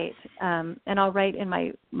and write. And I'll write in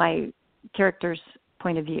my character's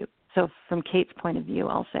point of view. So from Kate's point of view,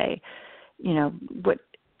 I'll say, what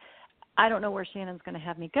I don't know where Shannon's going to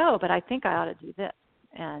have me go, but I think I ought to do this.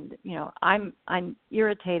 And I'm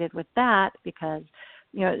irritated with that because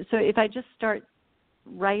so if I just start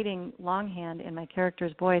writing longhand in my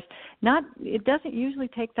character's voice, it doesn't usually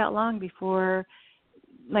take that long before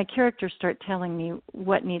my characters start telling me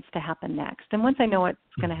what needs to happen next. And once I know what's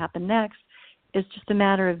going to happen next, it's just a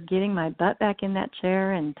matter of getting my butt back in that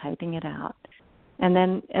chair and typing it out. And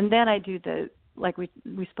then I do like we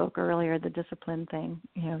spoke earlier, the discipline thing.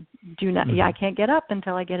 I can't get up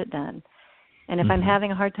until I get it done. And if I'm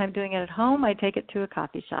having a hard time doing it at home, I take it to a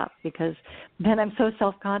coffee shop, because then I'm so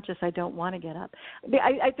self-conscious I don't want to get up.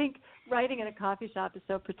 I think writing in a coffee shop is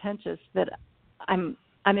so pretentious that I'm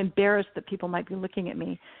embarrassed that people might be looking at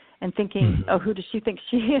me and thinking, who does she think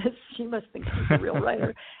she is? She must think she's a real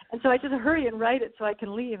writer. And so I just hurry and write it so I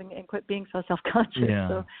can leave and quit being so self-conscious.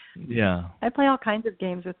 So I play all kinds of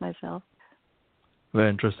games with myself. Very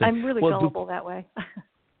interesting. I'm really gullible that way.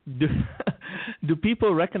 Do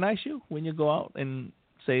people recognize you when you go out and,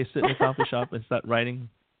 say, sit in a coffee shop and start writing?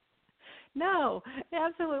 No,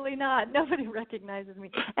 absolutely not. Nobody recognizes me.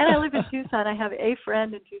 And I live in Tucson. I have a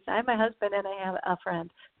friend in Tucson. I have my husband and I have a friend.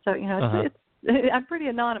 So, I'm pretty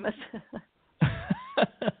anonymous.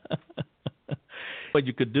 What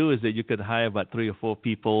you could do is that you could hire about 3 or 4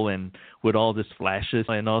 people, and with all these flashes,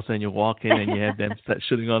 and all of a sudden you walk in and you have them start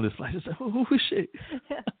shooting all these flashes. Oh shit!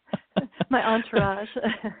 My entourage.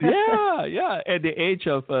 Yeah. At the age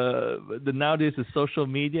of nowadays the social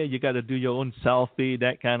media, you got to do your own selfie,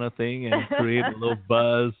 that kind of thing, and create a little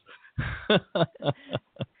buzz.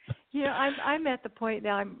 I'm at the point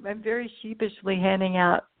now. I'm very sheepishly handing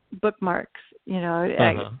out bookmarks.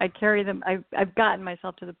 I carry them. I've gotten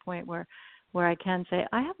myself to the point where I can say,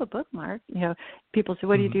 I have a bookmark. People say,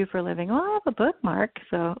 what do you do for a living? Well, I have a bookmark.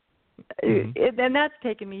 So, and that's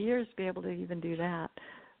taken me years to be able to even do that.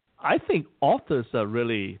 I think authors are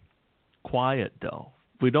really quiet, though.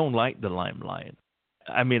 We don't like the limelight.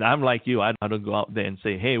 I mean, I'm like you. I don't go out there and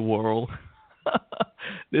say, hey, world,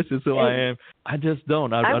 this is who I am. I just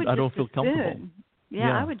don't. I don't feel comfortable.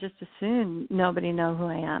 Yeah, I would just as soon nobody know who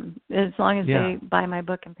I am. As long as they buy my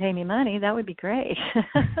book and pay me money, that would be great.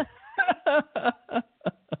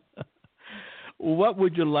 What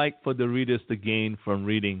would you like for the readers to gain from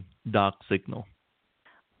reading Dark Signal?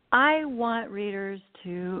 I want readers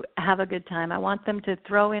to have a good time. I want them to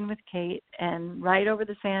throw in with Kate and ride over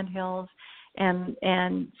the Sandhills and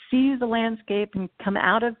see the landscape and come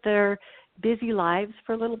out of their busy lives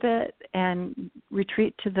for a little bit and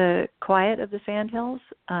retreat to the quiet of the Sandhills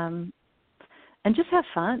and just have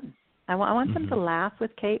fun. I want them to laugh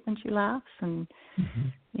with Kate when she laughs and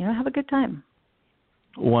have a good time.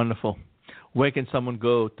 Wonderful. Where can someone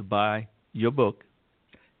go to buy your book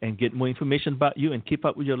and get more information about you and keep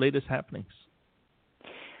up with your latest happenings?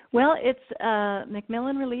 Well, it's a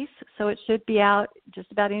Macmillan release, so it should be out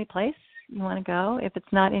just about any place you want to go. If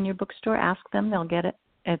it's not in your bookstore, ask them. They'll get it.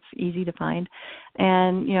 It's easy to find.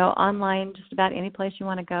 And, online, just about any place you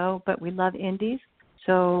want to go. But we love indies.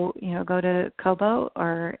 So, go to Kobo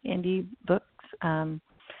or Indie Books.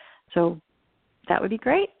 So that would be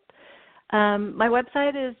great. My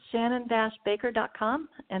website is shannon-baker.com,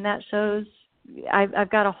 and that shows I've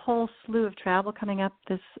got a whole slew of travel coming up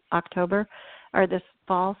this October or this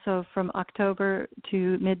fall. So from October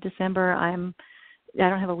to mid-December, I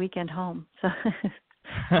don't have a weekend home. So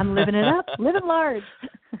I'm living it up, living large.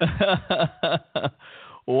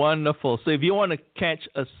 Wonderful. So if you want to catch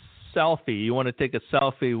a selfie, you want to take a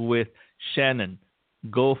selfie with Shannon,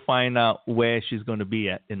 go find out where she's going to be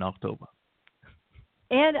at in October.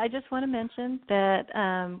 And I just want to mention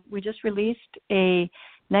that we just released a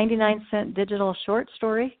 99-cent digital short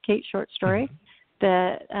story, Kate short story,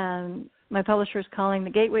 that my publisher is calling The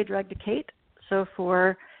Gateway Drug to Kate. So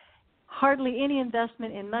for hardly any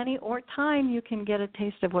investment in money or time, you can get a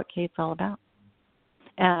taste of what Kate's all about.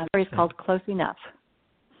 The story is called Close Enough.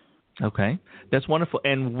 Okay. That's wonderful.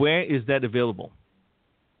 And where is that available?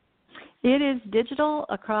 It is digital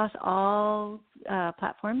across all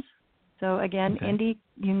platforms. So, again, Indie,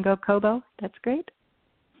 you can go Kobo. That's great.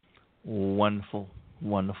 Wonderful.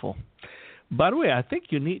 By the way, I think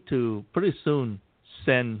you need to pretty soon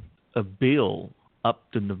send a bill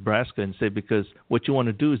up to Nebraska and say, because what you want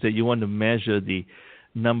to do is that you want to measure the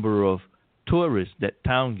number of tourists that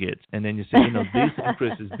town gets. And then you say, this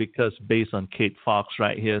increase is because based on Kate Fox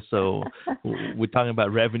right here. So we're talking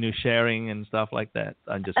about revenue sharing and stuff like that.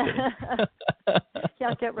 I'm just kidding. Yeah,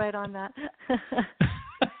 I'll get right on that.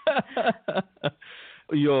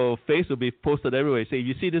 Your face will be posted everywhere. Say,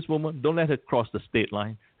 you see this woman? Don't let her cross the state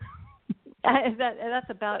line. That's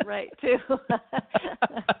about right, too.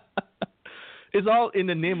 It's all in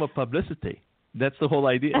the name of publicity. That's the whole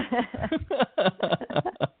idea.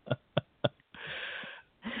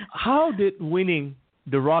 How did winning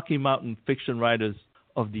the Rocky Mountain Fiction Writers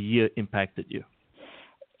of the Year impacted you?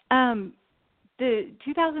 The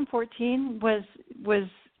 2014 was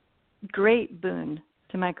great boon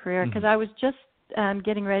to my career because I was just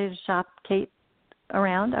getting ready to shop Kate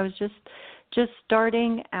around. I was just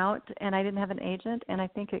starting out, and I didn't have an agent, and I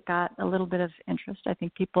think it got a little bit of interest. I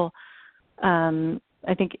think people,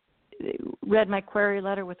 read my query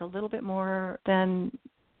letter with a little bit more than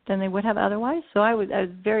they would have otherwise. So I was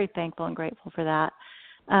very thankful and grateful for that.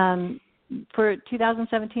 For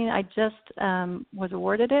 2017, I just was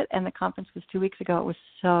awarded it, and the conference was 2 weeks ago. It was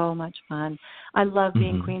so much fun. I love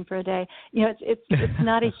being queen for a day. It's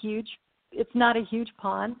not a huge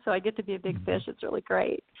pond, so I get to be a big fish. It's really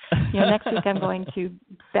great. Next week I'm going to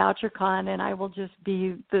VoucherCon, and I will just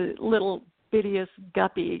be the little bittiest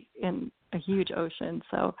guppy in a huge ocean.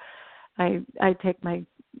 So I take my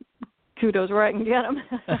kudos where I can get them.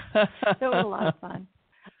 It was a lot of fun.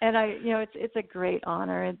 And it's a great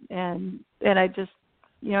honor, and I just,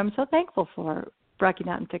 I'm so thankful for Rocky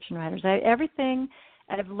Mountain Fiction Writers. Everything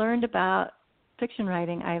I've learned about fiction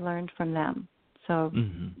writing I learned from them. So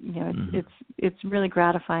Mm-hmm. it's really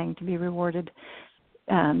gratifying to be rewarded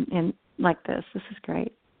in like this. This is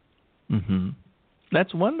great. Mm-hmm.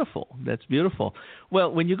 That's wonderful. That's beautiful.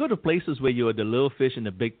 Well, when you go to places where you are the little fish in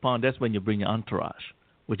the big pond, that's when you bring your entourage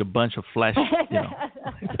with a bunch of flesh,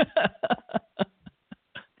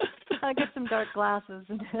 I'll get some dark glasses.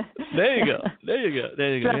 There you go.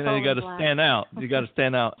 You got to stand out. You got to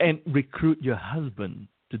stand out and recruit your husband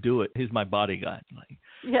to do it. He's my bodyguard.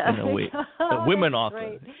 Yeah. In a way, a women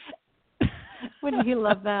author. Wouldn't he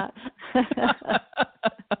love that?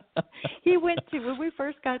 He went to, when we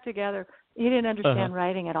first got together, he didn't understand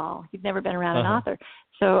writing at all. He'd never been around an author.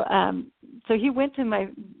 So he went to my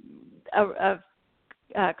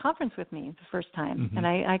conference with me the first time, and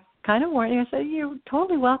I kind of warned him. I said, "You're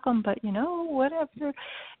totally welcome, but whatever."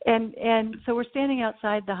 And so we're standing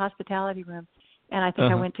outside the hospitality room, and I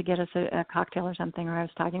think I went to get us a cocktail or something, or I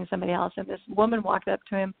was talking to somebody else, and this woman walked up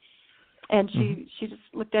to him, and she just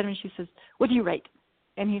looked at him and she says, "What do you write?"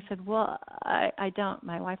 And he said, "Well, I don't.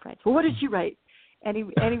 My wife writes." "Well, what did you write?" And he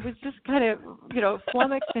was just kind of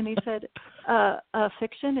flummoxed, and he said,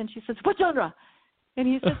 "Fiction." And she says, "What genre?" And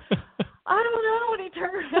he said, "I don't know." And he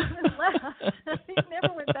turned around and laughed. He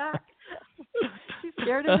never went back. He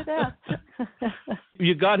scared him to death.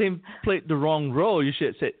 You got him played the wrong role. You should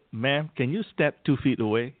have said, "Ma'am, can you step 2 feet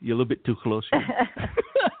away? You're a little bit too close here."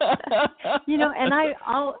 And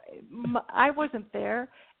I wasn't there,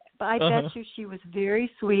 but I bet you she was very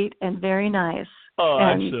sweet and very nice. Oh, and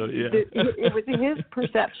I'm sure, yeah. It was his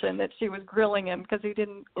perception that she was grilling him because he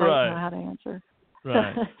didn't quite know how to answer.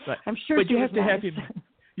 Right. I'm sure but she you was have to nice. have him.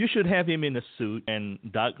 You should have him in a suit and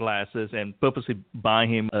dark glasses, and purposely buy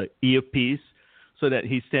him an earpiece so that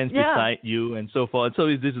he stands beside you and so forth. So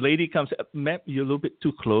if this lady comes, "Ma'am, you're a little bit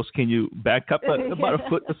too close. Can you back up about a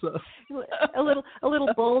foot or so?" a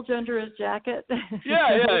little bulge under his jacket. Yeah.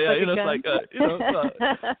 It's like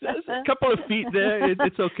there's a couple of feet there.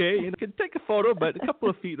 It's okay. You can take a photo, but a couple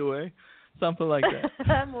of feet away, something like that.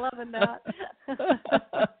 I'm loving that.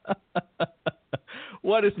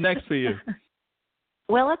 What is next for you?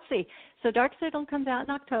 Well, let's see. So Dark Signal comes out in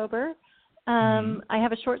October. I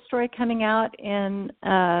have a short story coming out in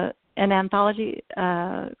an anthology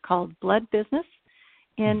called Blood Business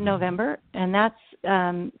in November, and that's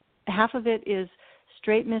half of it is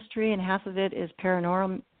straight mystery and half of it is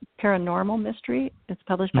paranormal mystery. It's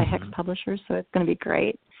published by Hex Publishers, so it's going to be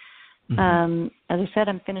great. As I said,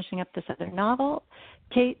 I'm finishing up this other novel.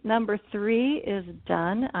 Kate number 3 is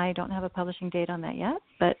done. I don't have a publishing date on that yet,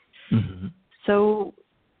 but so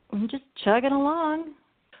I'm just chugging along.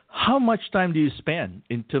 How much time do you spend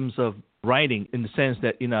in terms of writing, in the sense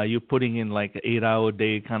that, you're putting in like an 8-hour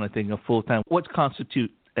day kind of thing, a full time? What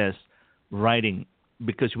constitutes as writing?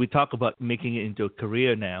 Because we talk about making it into a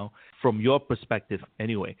career now, from your perspective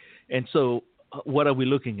anyway. And so what are we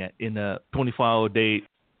looking at in a 24-hour day?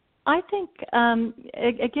 I think,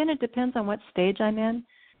 again, it depends on what stage I'm in.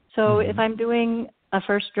 So if I'm doing a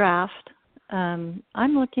first draft, I'm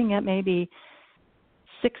looking at maybe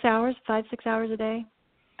 6 hours, 5-6 hours a day.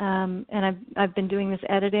 And I've been doing this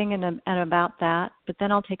editing and about that, but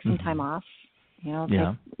then I'll take some time off.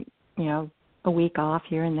 Take a week off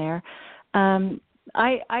here and there.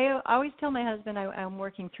 I always tell my husband I'm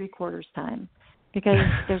working 3/4 time, because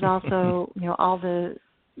there's also all the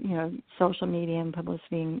social media and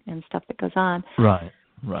publicity and stuff that goes on. Right.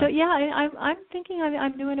 So I'm thinking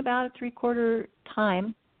I'm doing about a 3/4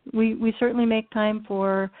 time. We certainly make time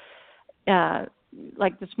for.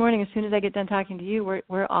 Like this morning, as soon as I get done talking to you,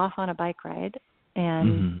 we're off on a bike ride,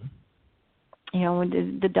 and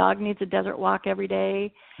the dog needs a desert walk every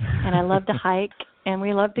day, and I love to hike, and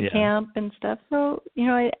we love to camp and stuff. So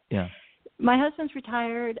my husband's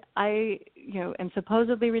retired. I am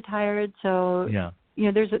supposedly retired. So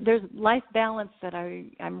there's life balance that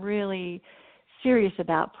I'm really serious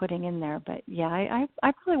about putting in there. But I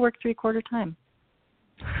probably work 3/4 time.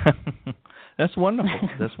 That's wonderful.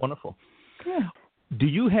 That's wonderful. Yeah. Do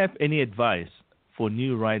you have any advice for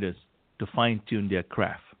new writers to fine-tune their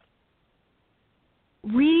craft?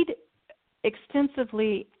 Read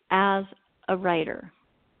extensively as a writer.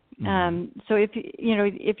 So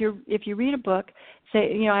if you read a book,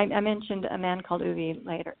 say I mentioned A Man Called Uvi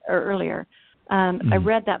earlier. I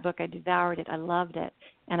read that book. I devoured it. I loved it,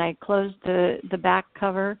 and I closed the back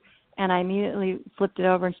cover, and I immediately flipped it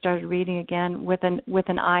over and started reading again with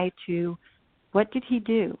an eye to what did he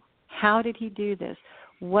do. How did he do this?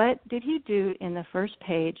 What did he do in the first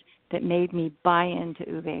page that made me buy into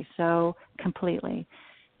Uwe so completely?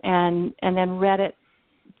 And then read it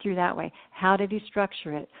through that way. How did he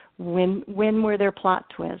structure it? When were there plot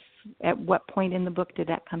twists? At what point in the book did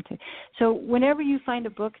that come to? So whenever you find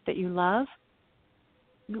a book that you love,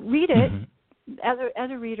 read it as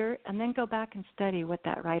a reader, and then go back and study what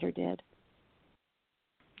that writer did.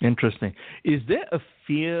 Interesting. Is there a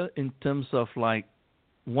fear in terms of like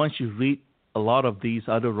once you read a lot of these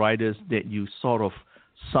other writers that you sort of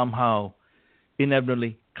somehow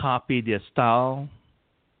inevitably copy their style?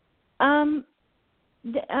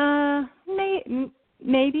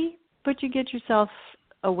 Maybe, but you get yourself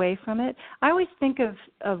away from it. I always think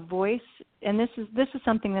of voice, and this is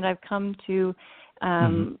something that I've come to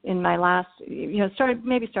in my last,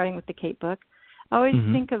 starting with the Kate book. I always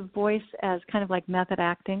think of voice as kind of like method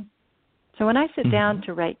acting. So when I sit down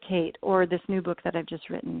to write Kate or this new book that I've just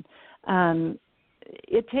written,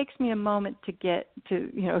 it takes me a moment to get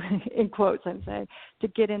to, in quotes I'm saying, to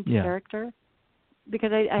get into character,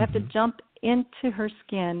 because I have to jump into her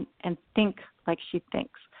skin and think like she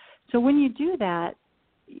thinks. So when you do that,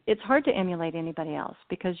 it's hard to emulate anybody else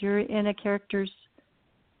because you're in a character's,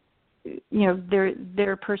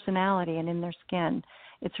 their personality and in their skin.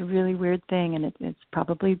 It's a really weird thing, and it's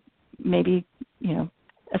probably maybe,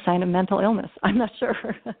 a sign of mental illness. I'm not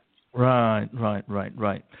sure. Right.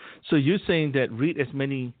 So you're saying that read as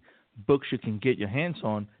many books you can get your hands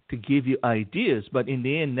on to give you ideas, but in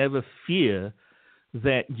the end, never fear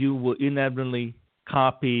that you will inevitably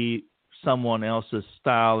copy someone else's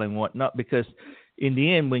style and whatnot, because in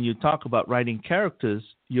the end, when you talk about writing characters,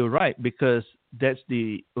 you're right, because that's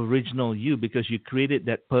the original you, because you created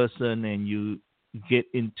that person and you get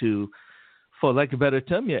into, for lack of a better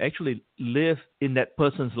term, you actually live in that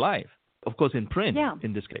person's life, of course, in print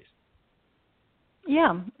in this case.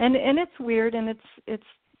 Yeah, and it's weird, and it's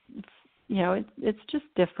just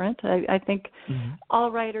different. I think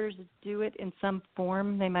all writers do it in some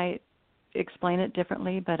form. They might explain it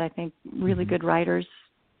differently, but I think really good writers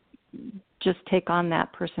just take on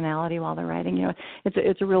that personality while they're writing.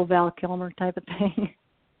 It's a real Val Kilmer type of thing.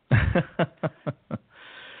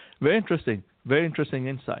 Very interesting. Very interesting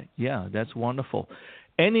insight. Yeah, that's wonderful.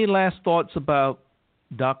 Any last thoughts about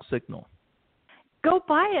Dark Signal? Go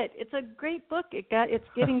buy it. It's a great book. It's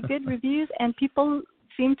getting good reviews, and people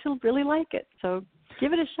seem to really like it. So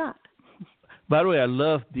give it a shot. By the way, I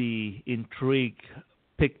love the intrigue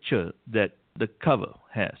picture that the cover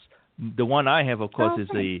has. The one I have, of course, is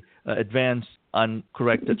the advanced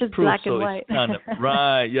uncorrected just proof. black so and white. It's kind of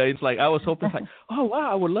right. Yeah, it's like I was hoping, like, oh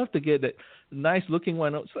wow, I would love to get that nice looking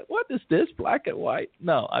one. It's like, what is this, black and white?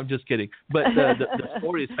 No, I'm just kidding. But the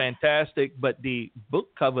story is fantastic. But the book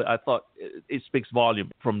cover, I thought it speaks volume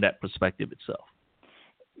from that perspective itself.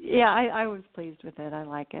 Yeah, I was pleased with it. I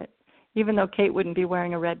like it. Even though Kate wouldn't be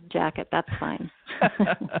wearing a red jacket, that's fine.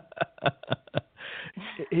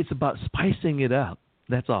 It's about spicing it up.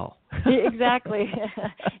 That's all. Exactly.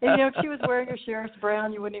 And, if she was wearing her sheriff's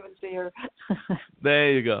brown, you wouldn't even see her.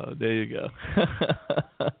 There you go.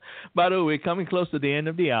 By the way, we're coming close to the end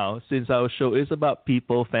of the hour. Since our show is about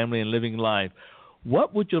people, family, and living life,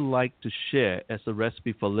 what would you like to share as a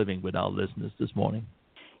recipe for living with our listeners this morning?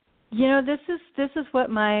 This is what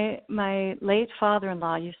my late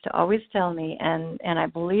father-in-law used to always tell me, and I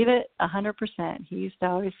believe it 100%. He used to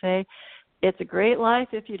always say, "It's a great life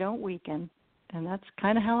if you don't weaken." And that's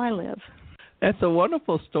kind of how I live. That's a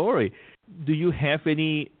wonderful story. Do you have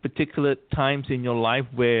any particular times in your life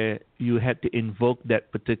where you had to invoke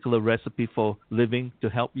that particular recipe for living to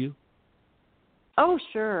help you? Oh,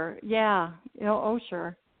 sure. Yeah.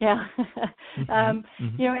 Sure. Yeah.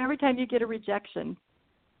 Every time you get a rejection,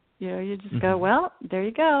 you just go, well, there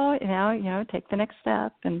you go. Now, take the next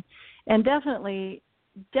step. And definitely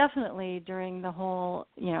during the whole,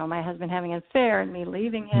 my husband having an affair and me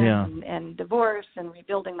leaving him and divorce and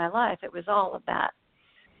rebuilding my life, it was all of that.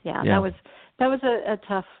 Yeah. That was a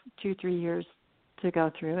tough 2-3 years to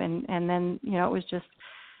go through. And then, it was just,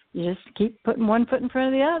 you just keep putting one foot in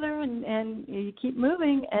front of the other and you keep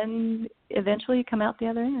moving and eventually you come out the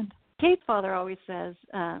other end. Kate's father always says,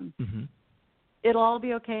 it'll all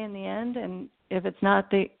be okay in the end. And if it's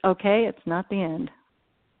not it's not the end.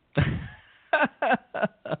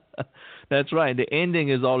 That's right. The ending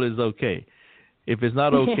is always okay. If it's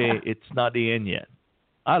not okay, it's not the end yet.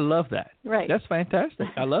 I love that. Right. That's fantastic.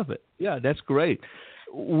 I love it. Yeah, that's great.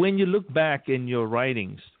 When you look back in your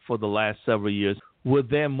writings for the last several years, were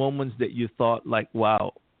there moments that you thought like,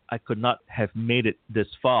 wow, I could not have made it this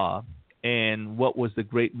far? And what was the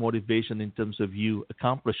great motivation in terms of you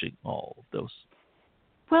accomplishing all of those?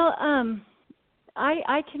 Well,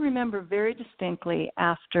 I can remember very distinctly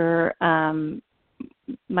after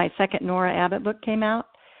my second Nora Abbott book came out,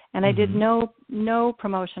 and I did no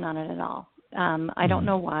promotion on it at all. I don't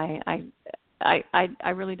know why. I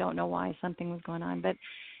really don't know why. Something was going on,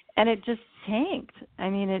 and it just tanked. I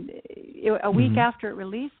mean, a week after it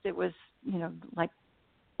released, it was, like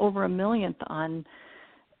over 1 millionth on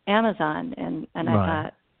Amazon, and I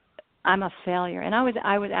thought, I'm a failure. And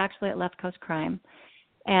I was actually at Left Coast Crime,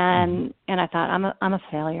 and I thought, I'm a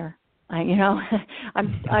failure.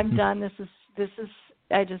 I'm done. This is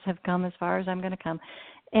I just have come as far as I'm going to come,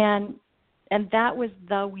 and that was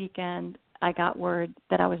the weekend I got word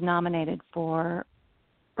that I was nominated for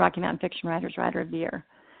Rocky Mountain Fiction Writer of the Year.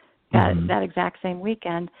 That exact same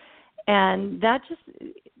weekend, and that just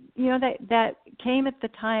that came at the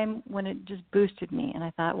time when it just boosted me, and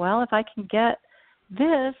I thought, well, if I can get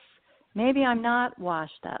this, maybe I'm not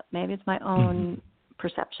washed up. Maybe it's my own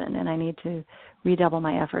perception, and I need to redouble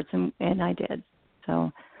my efforts, and I did.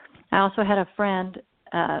 So I also had a friend,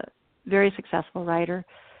 very successful writer,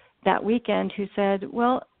 that weekend who said,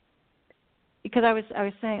 well, because I was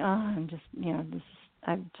saying, I'm just,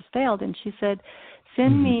 I've just failed, and she said,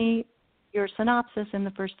 send me your synopsis in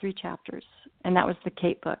the first 3 chapters, and that was the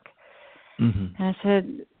Kate book. And I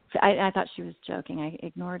said, I thought she was joking. I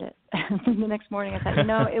ignored it. The next morning I thought,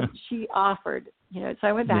 she offered, so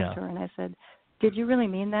I went back to her and I said, did you really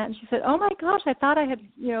mean that? And she said, oh my gosh, I thought I had,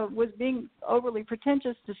 was being overly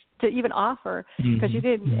pretentious to even offer, because you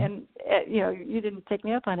didn't, and you didn't take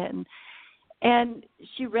me up on it. And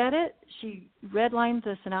she read it. She redlined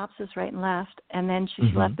the synopsis right and left, and then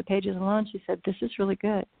she left the pages alone. She said, this is really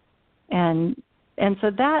good. And so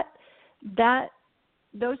that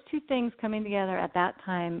those 2 things coming together at that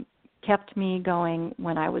time kept me going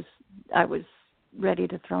when I was ready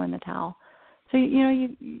to throw in the towel. So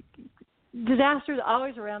disaster is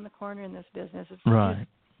always around the corner in this business. It's right.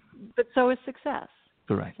 But so is success.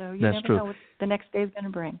 Correct. So you That's never true. know what the next day is going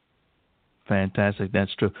to bring. Fantastic.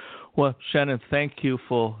 That's true. Well, Shannon, thank you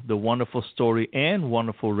for the wonderful story and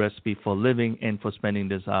wonderful recipe for living, and for spending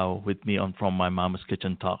this hour with me on From My Mama's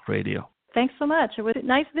Kitchen Talk Radio. Thanks so much. It was a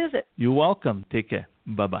nice visit. You're welcome. Take care.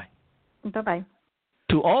 Bye-bye. Bye-bye.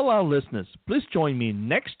 To all our listeners, please join me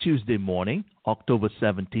next Tuesday morning, October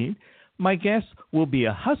 17th. My guests will be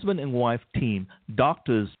a husband and wife team,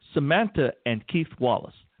 Doctors Samantha and Keith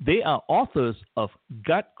Wallace. They are authors of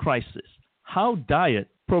Gut Crisis, How Diet,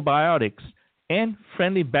 Probiotics, and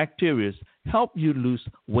Friendly Bacteria help you lose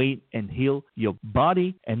weight and heal your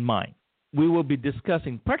body and mind. We will be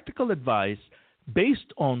discussing practical advice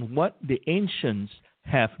based on what the ancients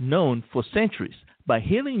have known for centuries. By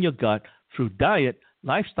healing your gut through diet,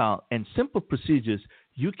 lifestyle, and simple procedures,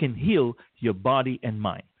 you can heal your body and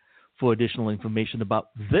mind. For additional information about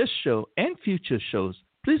this show and future shows,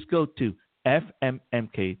 please go to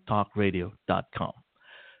fmmktalkradio.com.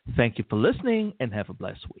 Thank you for listening, and have a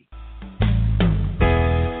blessed week.